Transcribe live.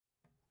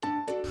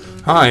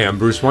Hi, I'm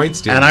Bruce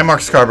Weinstein. And I'm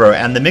Mark Scarborough,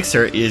 and the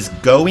mixer is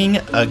going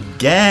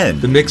again.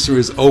 The mixer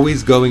is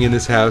always going in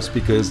this house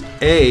because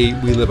A,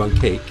 we live on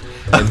cake,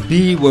 and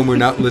B, when we're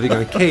not living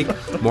on cake,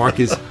 Mark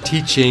is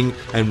teaching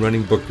and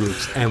running book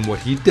groups, and what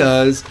he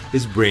does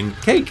is bring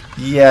cake.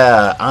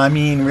 Yeah, I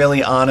mean,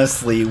 really,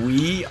 honestly,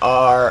 we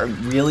are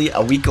really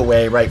a week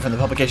away, right, from the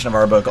publication of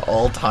our book,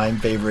 All-Time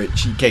Favorite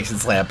Sheet Cakes and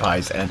Slab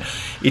Pies, and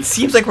it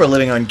seems like we're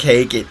living on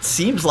cake. It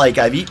seems like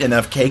I've eaten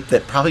enough cake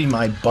that probably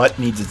my butt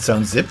needs its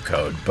own zip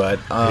code, but...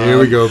 Here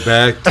we go,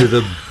 back to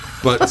the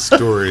butt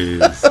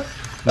stories.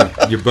 No,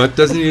 your butt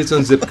doesn't need its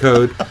own zip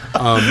code.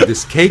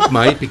 This cake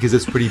might, because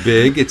it's pretty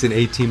big. It's an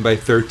 18 by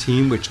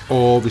 13, which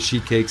all the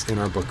sheet cakes in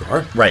our book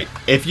are. Right.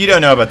 If you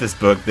don't know about this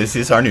book, this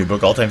is our new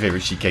book, All-Time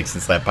Favorite Sheet Cakes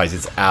and Slab Pies.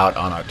 It's out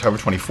on October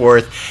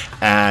 24th,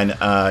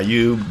 and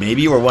you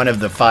maybe were one of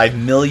the 5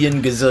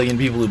 million gazillion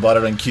people who bought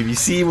it on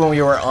QVC when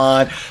we were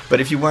on, but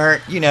if you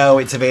weren't, you know,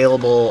 it's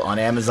available on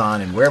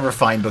Amazon and wherever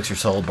fine books are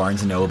sold,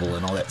 Barnes & Noble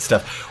and all that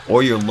stuff,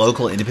 or your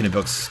local independent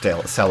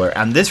bookseller.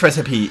 And this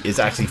recipe is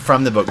actually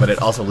from the book, but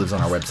it also lives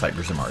on our website,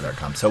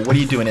 bruceandmark.com. So what are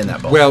you doing in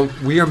that bowl? Well,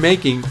 we are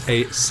making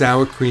a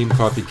sour cream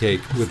coffee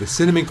cake with a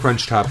cinnamon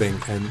crunch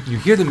topping, and you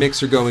hear the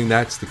mixer going,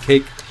 that's the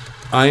cake.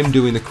 I'm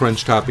doing the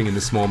crunch topping in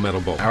the small metal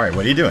bowl. All right,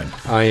 what are you doing?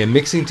 I am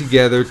mixing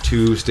together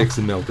 2 sticks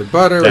of melted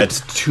butter. That's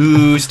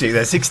 2 sticks.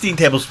 That's 16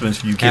 tablespoons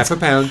for you kids. Half a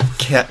pound.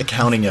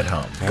 Counting at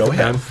home. Half Go a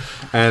ahead. pound.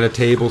 And a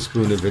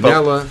tablespoon of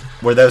vanilla.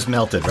 Were those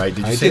melted, right?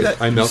 Did you say that?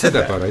 I melted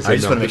that butter. I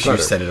just want to make sure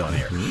you said it on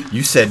here. Mm-hmm.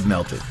 You said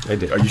melted. I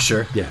did. Are you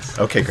sure? Yes.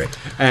 Okay, great.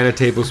 And a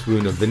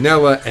tablespoon of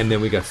vanilla, and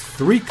then we got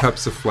 3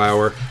 cups of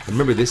flour. And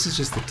remember, this is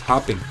just the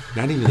topping,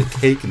 not even the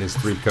cake, and there's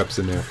 3 cups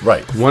in there.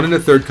 Right. 1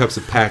 1/3 cups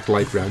of packed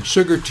light brown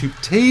sugar, 2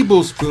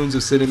 tablespoons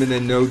of cinnamon,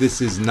 and no,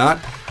 this is not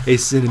a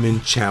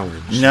cinnamon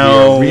challenge.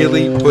 No. We are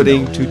really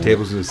putting 2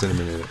 tablespoons of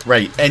cinnamon in it.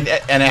 Right, and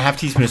a half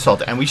teaspoon of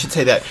salt. And we should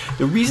say that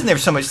the reason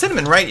there's so much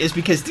cinnamon, right, is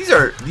because these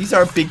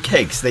are big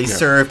cakes. They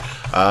serve.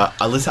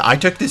 Listen, I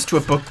took this to a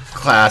book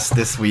class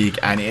this week,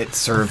 and it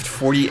served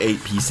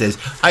 48 pieces.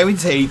 I would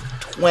say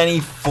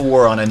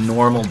 24 on a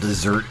normal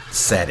dessert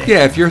setting.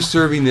 Yeah, if you're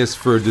serving this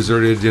for a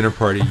dessert at a dinner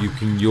party,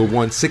 you'll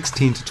want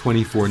 16 to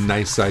 24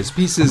 nice-sized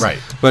pieces. Right.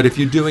 But if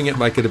you're doing it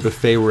like at a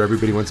buffet where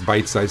everybody wants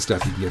bite-sized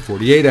stuff, you can get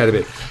 48 out of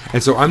it.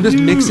 And so I'm just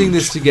mixing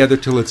this together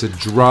till it's a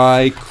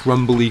dry,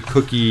 crumbly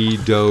cookie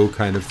dough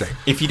kind of thing.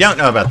 If you don't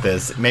know about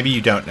this, maybe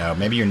you don't know.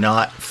 Maybe you're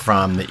not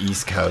from the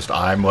East Coast.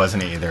 I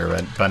wasn't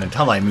either, but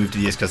until I moved to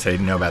the East Coast, I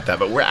didn't know about that.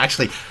 But we're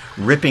actually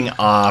ripping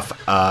off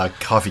a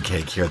coffee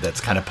cake here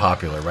that's kind of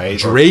popular, right?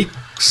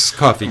 Drake's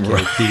coffee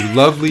cake, the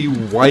lovely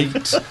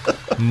white,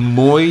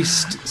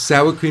 moist,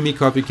 sour creamy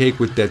coffee cake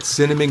with that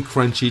cinnamon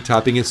crunchy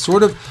topping. It's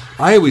sort of,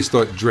 I always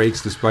thought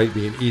Drake's, despite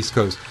being East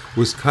Coast,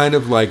 was kind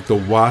of like the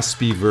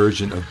waspy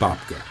version of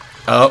babka.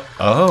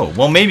 Oh,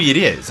 well, maybe it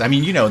is. I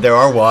mean, you know, there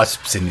are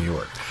wasps in New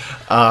York.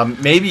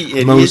 Maybe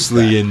it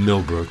Mostly is in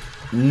Millbrook.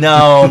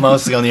 No,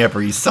 mostly on the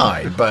Upper East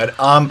Side. But,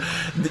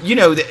 you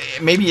know,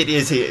 maybe it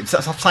is.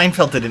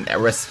 Seinfeld did an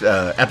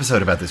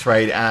episode about this,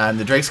 right? And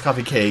the Drake's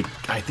Coffee Cake,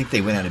 I think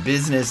they went out of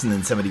business, and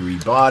then somebody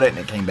rebought it, and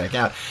it came back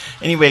out.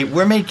 Anyway,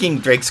 we're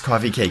making Drake's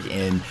Coffee Cake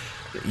in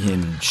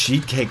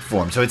sheet cake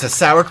form. So it's a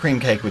sour cream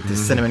cake with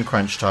this cinnamon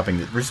crunch topping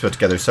that Bruce put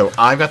together. So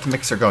I've got the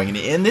mixer going. And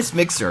in this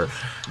mixer,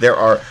 there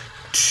are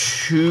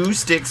 2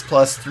 sticks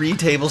plus 3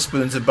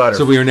 tablespoons of butter.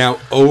 So we are now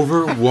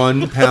over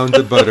 1 pound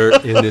of butter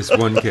in this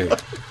one cake.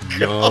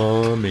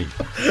 Yummy.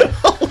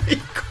 Holy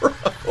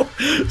crow.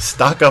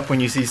 Stock up when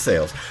you see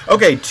sales.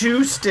 Okay,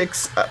 2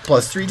 sticks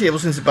plus 3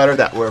 tablespoons of butter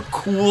that were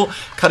cool,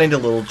 cut into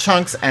little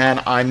chunks, and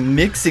I'm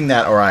mixing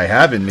that, or I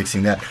have been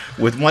mixing that,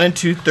 with 1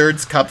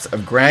 2/3 cups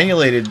of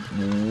granulated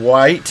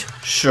white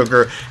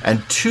sugar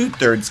and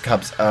 2/3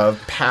 cups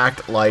of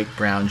packed light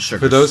brown sugar.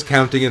 For those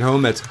counting at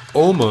home, that's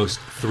almost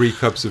 3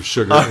 cups of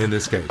sugar in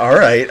this cake. All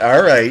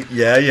right.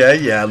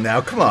 Yeah.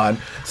 Now, come on.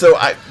 So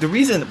the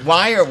reason,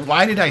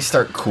 why did I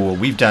start Cool?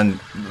 We've done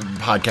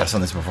podcasts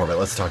on this before, but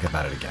let's talk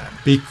about it again.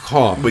 Because.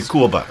 With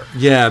Cool butter.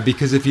 Yeah,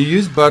 because if you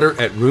use butter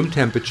at room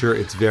temperature,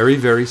 it's very,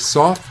 very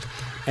soft.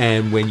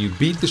 And when you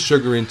beat the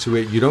sugar into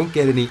it, you don't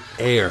get any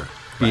air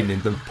beaten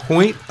in. The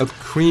point of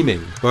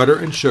creaming butter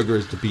and sugar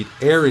is to beat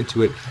air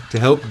into it to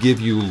help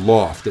give you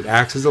loft. It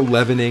acts as a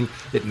leavening.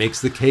 It makes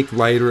the cake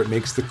lighter. It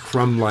makes the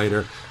crumb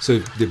lighter. So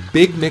the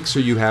big mixer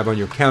you have on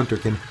your counter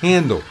can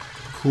handle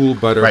Cool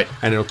butter,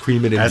 and it'll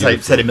cream it in. As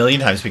I've said a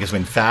million times, because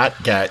when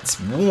fat gets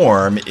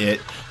warm,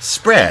 it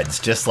spreads,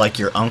 just like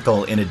your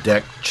uncle in a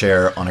deck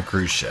chair on a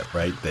cruise ship,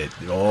 right? It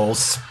all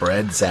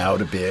spreads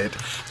out a bit.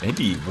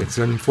 Maybe it's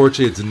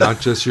unfortunate. It's not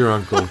just your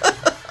uncle.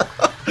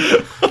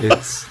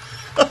 It's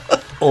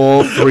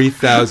all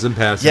 3,000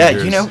 passengers.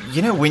 Yeah,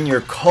 you know, when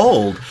you're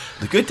cold,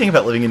 the good thing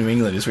about living in New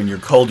England is when you're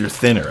cold, you're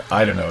thinner.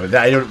 I don't know.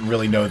 I don't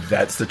really know if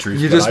that's the truth.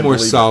 You're just more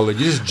solid.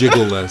 You just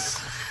jiggle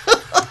less.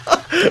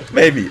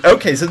 Maybe.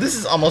 Okay, so this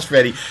is almost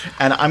ready,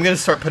 and I'm going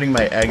to start putting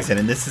my eggs in,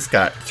 and this has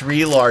got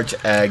 3 large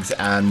eggs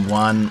and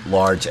 1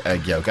 large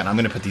egg yolk, and I'm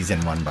going to put these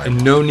in one by one.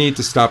 And no need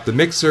to stop the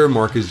mixer.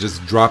 Mark is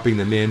just dropping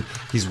them in.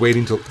 He's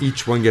waiting till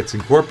each one gets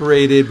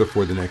incorporated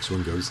before the next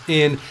one goes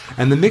in,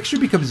 and the mixture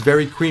becomes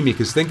very creamy,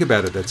 because think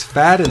about it, that's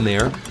fat in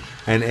there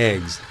and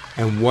eggs.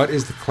 And what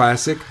is the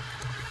classic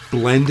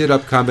blended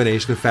up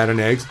combination of fat and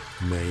eggs?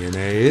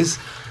 Mayonnaise.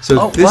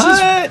 So this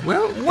what? is,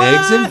 well, What?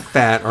 eggs and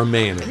fat are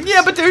mayonnaise.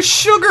 Yeah, but there's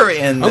sugar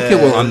in there. Okay,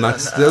 well, I'm not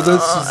still.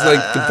 This is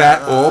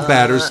like all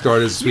batters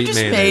start as sweet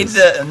mayonnaise.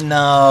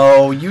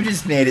 You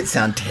just made it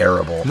sound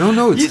terrible.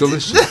 No, it's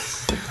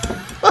delicious.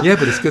 Yeah,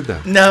 but it's good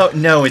though.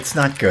 No, it's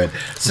not good.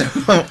 So,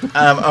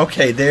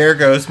 okay, there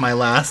goes my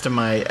last of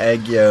my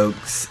egg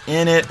yolks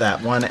in it,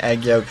 that 1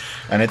 egg yolk,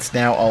 and it's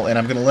now all in.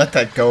 I'm going to let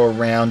that go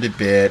around a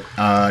bit,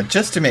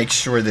 just to make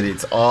sure that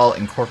it's all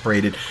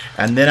incorporated,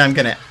 and then I'm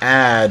going to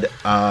add,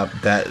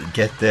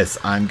 get this,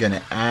 I'm going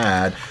to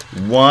add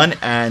 1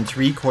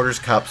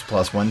 3/4 cups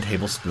plus 1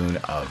 tablespoon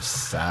of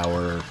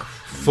sour cream.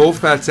 Full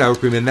fat sour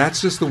cream, and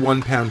that's just the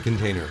 1 pound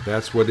container.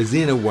 That's what is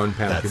in a 1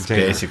 pound That's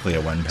container. basically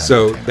a 1 pound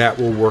So container. that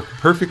will work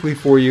perfectly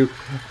for you.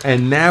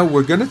 And now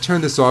we're going to turn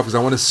this off because I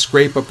want to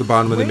scrape up the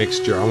bottom of the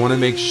mixture. I want to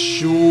make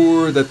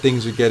sure that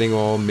things are getting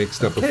all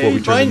mixed up before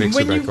we turn the mixer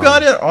when back you've on.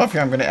 got it off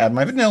here, I'm going to add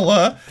my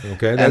vanilla.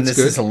 Okay, that's and this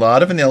good. is a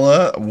lot of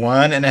vanilla,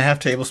 1.5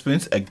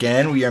 tablespoons.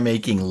 Again, we are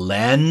making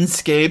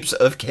landscapes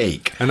of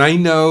cake. And I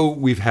know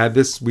we've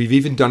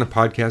even done a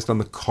podcast on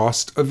the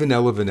cost of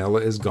vanilla.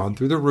 Vanilla has gone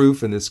through the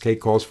roof, and this cake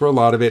calls for a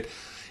lot of it.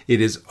 It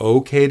is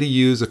okay to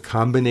use a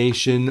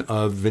combination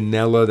of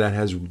vanilla that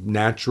has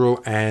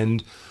natural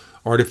and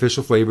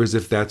artificial flavors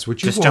if that's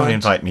what you Just want. don't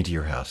invite me to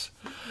your house.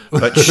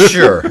 But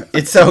sure,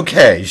 it's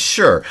okay.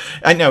 Sure.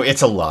 I know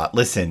it's a lot.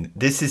 Listen,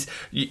 this is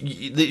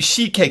the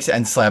sheet cakes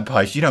and slab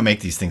pies. You don't make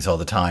these things all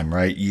the time,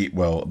 right?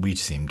 Well, we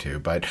seem to,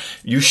 but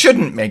you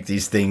shouldn't make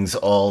these things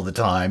all the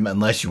time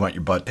unless you want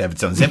your butt to have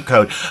its own zip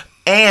code.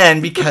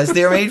 And because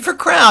they're made for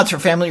crowds, for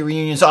family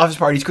reunions, office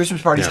parties,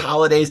 Christmas parties,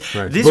 holidays.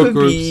 Right. This Book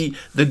would be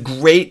the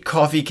great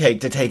coffee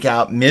cake to take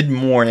out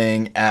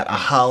mid-morning at a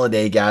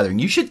holiday gathering.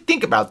 You should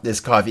think about this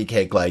coffee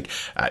cake like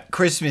at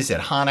Christmas, at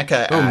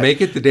Hanukkah.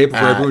 Make it the day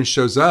before everyone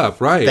shows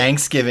up, right?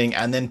 Thanksgiving,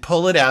 and then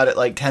pull it out at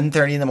like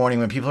 10:30 in the morning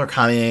when people are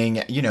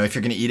coming. You know, if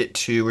you're going to eat at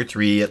 2 or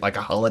 3 at like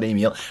a holiday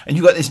meal, and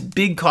you got this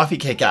big coffee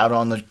cake out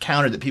on the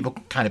counter that people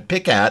kind of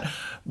pick at.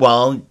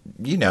 Well,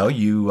 you know,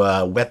 you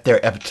whet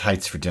their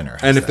appetites for dinner.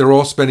 And if they're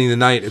all spending the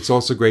night, it's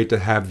also great to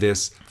have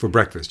this for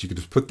breakfast. You could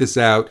just put this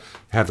out,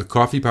 have the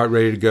coffee pot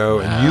ready to go,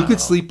 and you could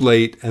sleep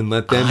late and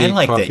let them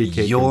eat coffee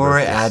cake. You're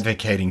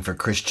advocating for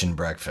Christian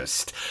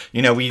breakfast.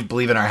 You know, we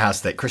believe in our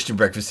house that Christian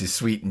breakfast is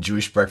sweet and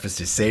Jewish breakfast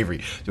is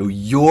savory. So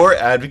you're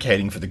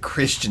advocating for the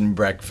Christian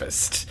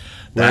breakfast.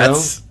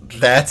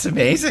 That's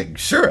amazing.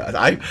 Sure,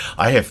 I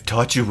have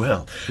taught you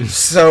well.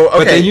 So, okay.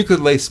 But then you could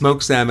lay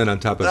smoked salmon on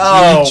top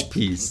of each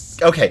piece.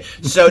 Okay,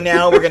 so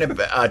now we're going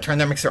to turn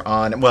the mixer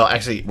on. Well,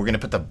 actually, we're going to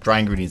put the dry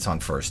ingredients on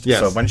first. Yes.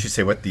 So why don't you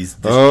say what this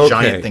Okay.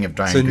 giant thing of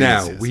dry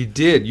ingredients is?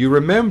 So now, you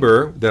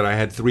remember that I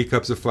had 3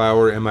 cups of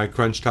flour and my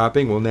crunch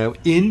topping? Well, now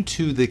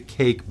into the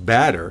cake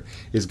batter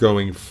is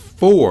going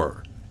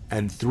 4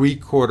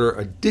 3/4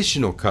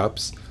 additional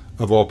cups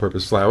of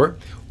all-purpose flour,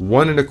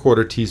 1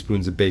 1/4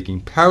 teaspoons of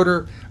baking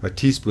powder, a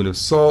teaspoon of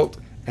salt,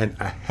 and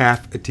a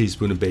 1/2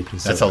 teaspoon of baking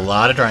soda. That's a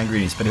lot of dry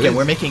ingredients. But again,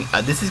 we're making,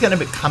 this is going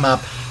to come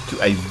up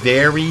to a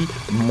very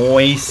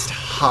moist,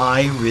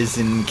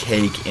 high-risen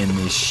cake in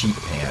this sheet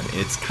pan.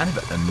 It's kind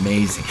of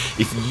amazing.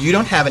 If you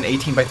don't have an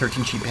 18 by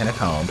 13 sheet pan at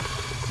home,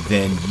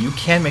 then you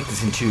can make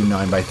this into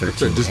 9 by 13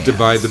 So just pans.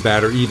 divide the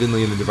batter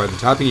evenly and then divide the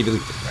topping evenly.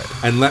 Right.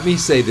 And let me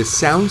say, this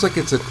sounds like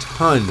it's a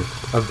ton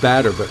of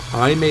batter, but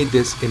I made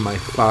this in my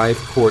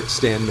 5-quart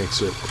stand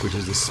mixer, which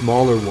is the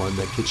smaller one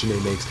that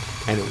KitchenAid makes,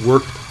 and it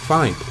worked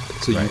fine.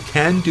 So you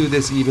can do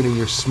this even in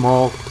your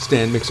small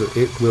stand mixer.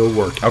 It will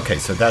work. Okay,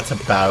 so that's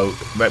about,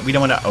 but we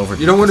don't want to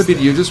overdo You don't want to this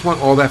be, you just want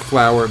all that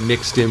flour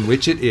mixed in,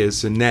 which it is.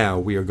 So now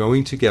we are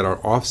going to get our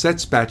offset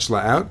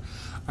spatula out.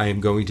 I am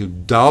going to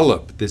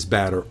dollop this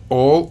batter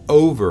all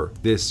over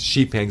this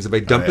sheet pan, because if I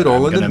dump it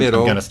all in the middle...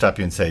 I'm going to stop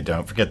you and say,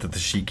 don't forget that the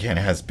sheet pan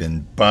has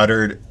been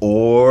buttered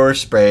or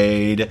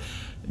sprayed.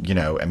 You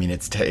know, I mean,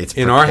 it's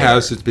in our prepared.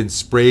 house, it's been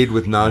sprayed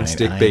with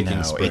nonstick baking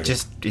know. spray.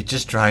 It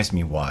just drives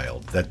me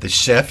wild that the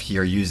chef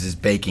here uses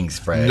baking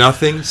spray.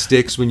 Nothing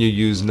sticks when you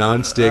use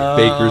nonstick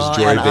Baker's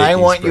Joy and baking I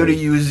want spray. you to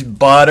use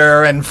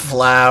butter and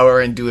flour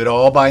and do it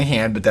all by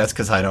hand, but that's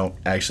because I don't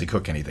actually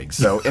cook anything.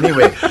 So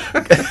anyway,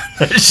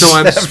 So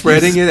I'm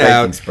spreading it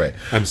out. Spray.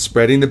 I'm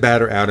spreading the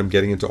batter out. I'm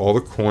getting into all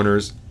the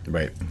corners.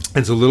 Right.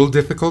 It's a little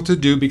difficult to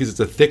do because it's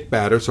a thick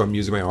batter, so I'm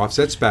using my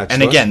offset spatula.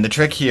 And again, the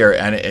trick here,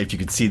 and if you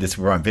could see this,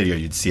 we're on video,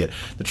 you'd see it.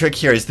 The trick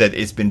here is that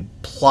it's been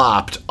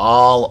plopped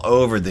all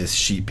over this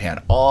sheet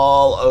pan,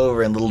 all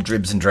over in little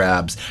dribs and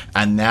drabs,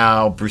 and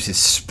now Bruce is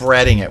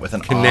spreading it with an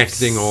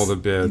Connecting all the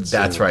bits.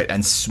 That's right,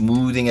 and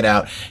smoothing it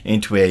out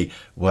into a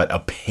What a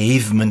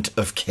pavement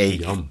of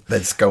cake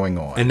that's going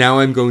on. And now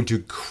I'm going to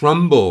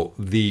crumble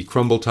the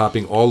crumble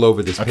topping all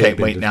over this Okay,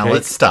 pavement wait, of now cake.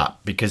 let's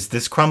stop because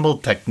this crumble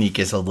technique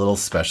is a little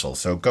special.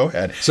 So go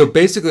ahead. So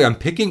basically, I'm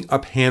picking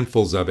up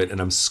handfuls of it and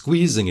I'm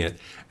squeezing it,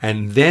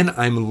 and then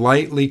I'm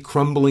lightly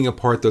crumbling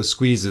apart those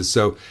squeezes.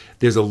 So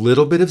there's a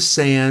little bit of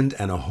sand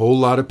and a whole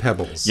lot of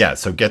pebbles. Yeah,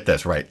 so get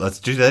this, right. Let's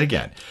do that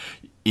again.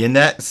 In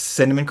that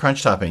cinnamon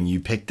crunch topping, you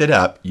picked it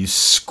up, you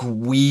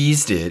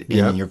squeezed it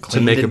in your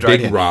cleaned make and a dried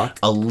big hand. rock.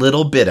 A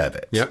little bit of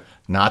it. Yep.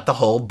 Not the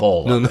whole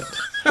bowl of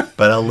it,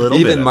 but a little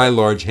bit Even of my it.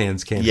 large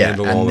hands can't Yeah,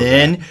 handle all and of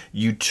then that.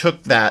 you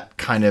took that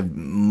kind of,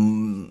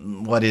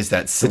 what is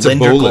that? It's a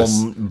Cylindrical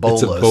bolus.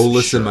 bolus. It's a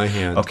bolus in my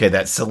hand. Okay,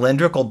 that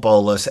cylindrical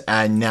bolus,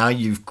 and now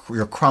you're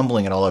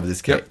crumbling it all over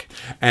this cake.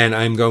 And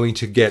I'm going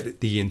to get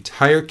the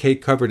entire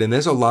cake covered, and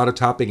there's a lot of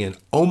topping, and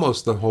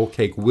almost the whole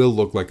cake will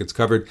look like it's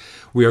covered.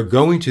 We are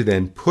going to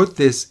then put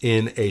this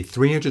in a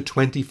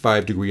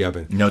 325 degree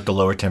oven. Note the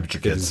lower temperature,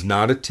 It kids. is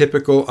not a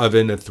typical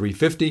oven of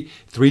 350,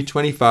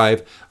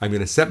 325. I'm going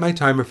to set my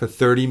timer for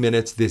 30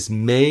 minutes. This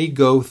may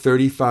go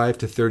 35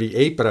 to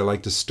 38, but I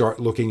like to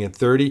start looking at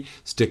 30.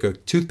 Stick a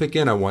toothpick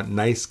in. I want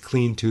nice,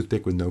 clean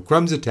toothpick with no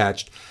crumbs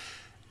attached.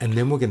 And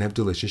then we're going to have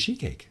delicious sheet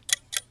cake.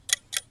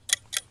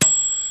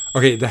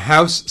 Okay, the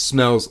house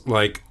smells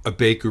like a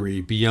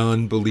bakery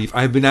beyond belief.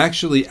 I've been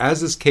actually,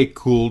 as this cake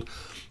cooled,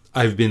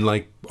 I've been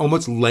like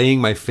almost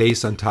laying my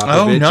face on top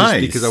of it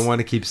nice. just because I want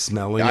to keep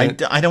smelling I it.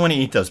 don't want to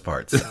eat those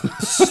parts.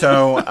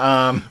 So,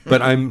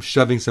 But I'm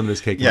shoving some of this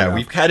cake in yeah, my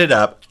we've mouth. cut it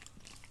up.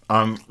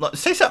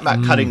 Say something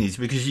about cutting these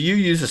because you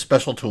use a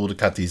special tool to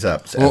cut these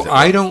up. Well,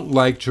 I don't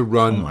like to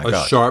run a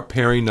gosh. sharp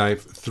paring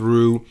knife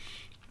through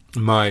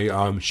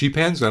my sheet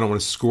pans. I don't want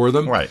to score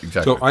them. Right,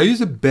 exactly. So I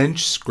use a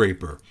bench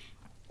scraper.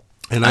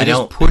 And I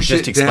don't just push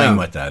just it explain down.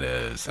 what that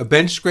is. A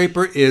bench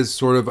scraper is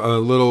sort of a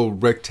little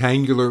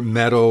rectangular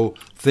metal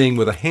thing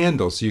with a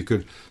handle, so you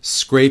could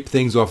scrape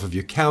things off of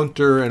your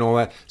counter and all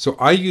that. So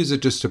I use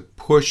it just to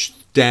push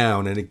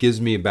down, and it gives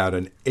me about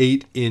an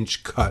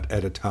 8-inch cut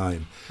at a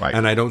time. Right.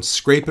 And I don't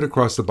scrape it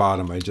across the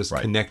bottom. I just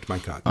connect my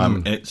cut.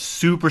 And it's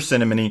super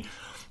cinnamony.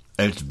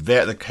 It's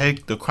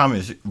the crumb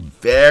is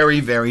very,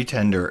 very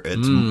tender.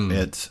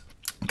 It's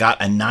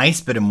got a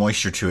nice bit of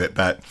moisture to it,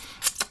 but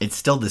it's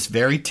still this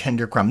very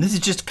tender crumb. This is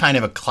just kind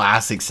of a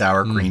classic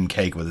sour cream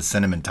cake with a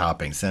cinnamon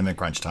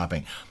crunch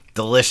topping.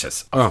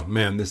 Delicious. Oh,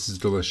 man, this is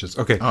delicious.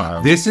 Okay,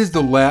 this is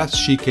the last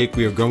sheet cake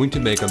we are going to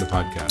make on the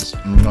podcast.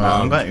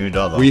 I'm glad you did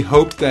that. We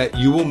hope that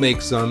you will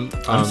make some.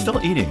 I'm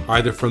still eating.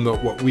 Either from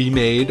what we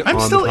made I'm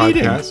on still the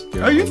eating. podcast.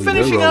 Yeah, Are you we're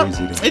finishing up?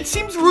 always eating. It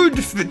seems rude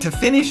to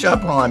finish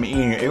up while I'm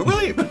eating. It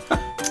really,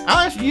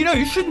 honestly,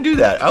 you shouldn't do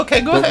that.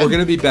 Okay, go But ahead. we're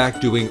going to be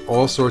back doing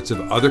all sorts of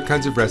other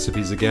kinds of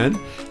recipes again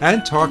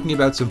and talking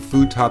about some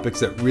food topics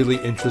that really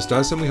interest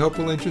us and we hope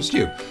will interest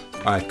you.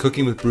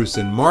 Cooking with Bruce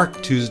and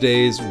Mark.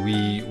 Tuesdays,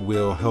 we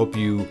will help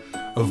you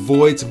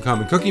avoid some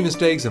common cooking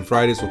mistakes, and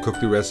Fridays, we'll cook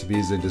through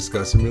recipes and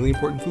discuss some really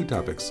important food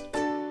topics.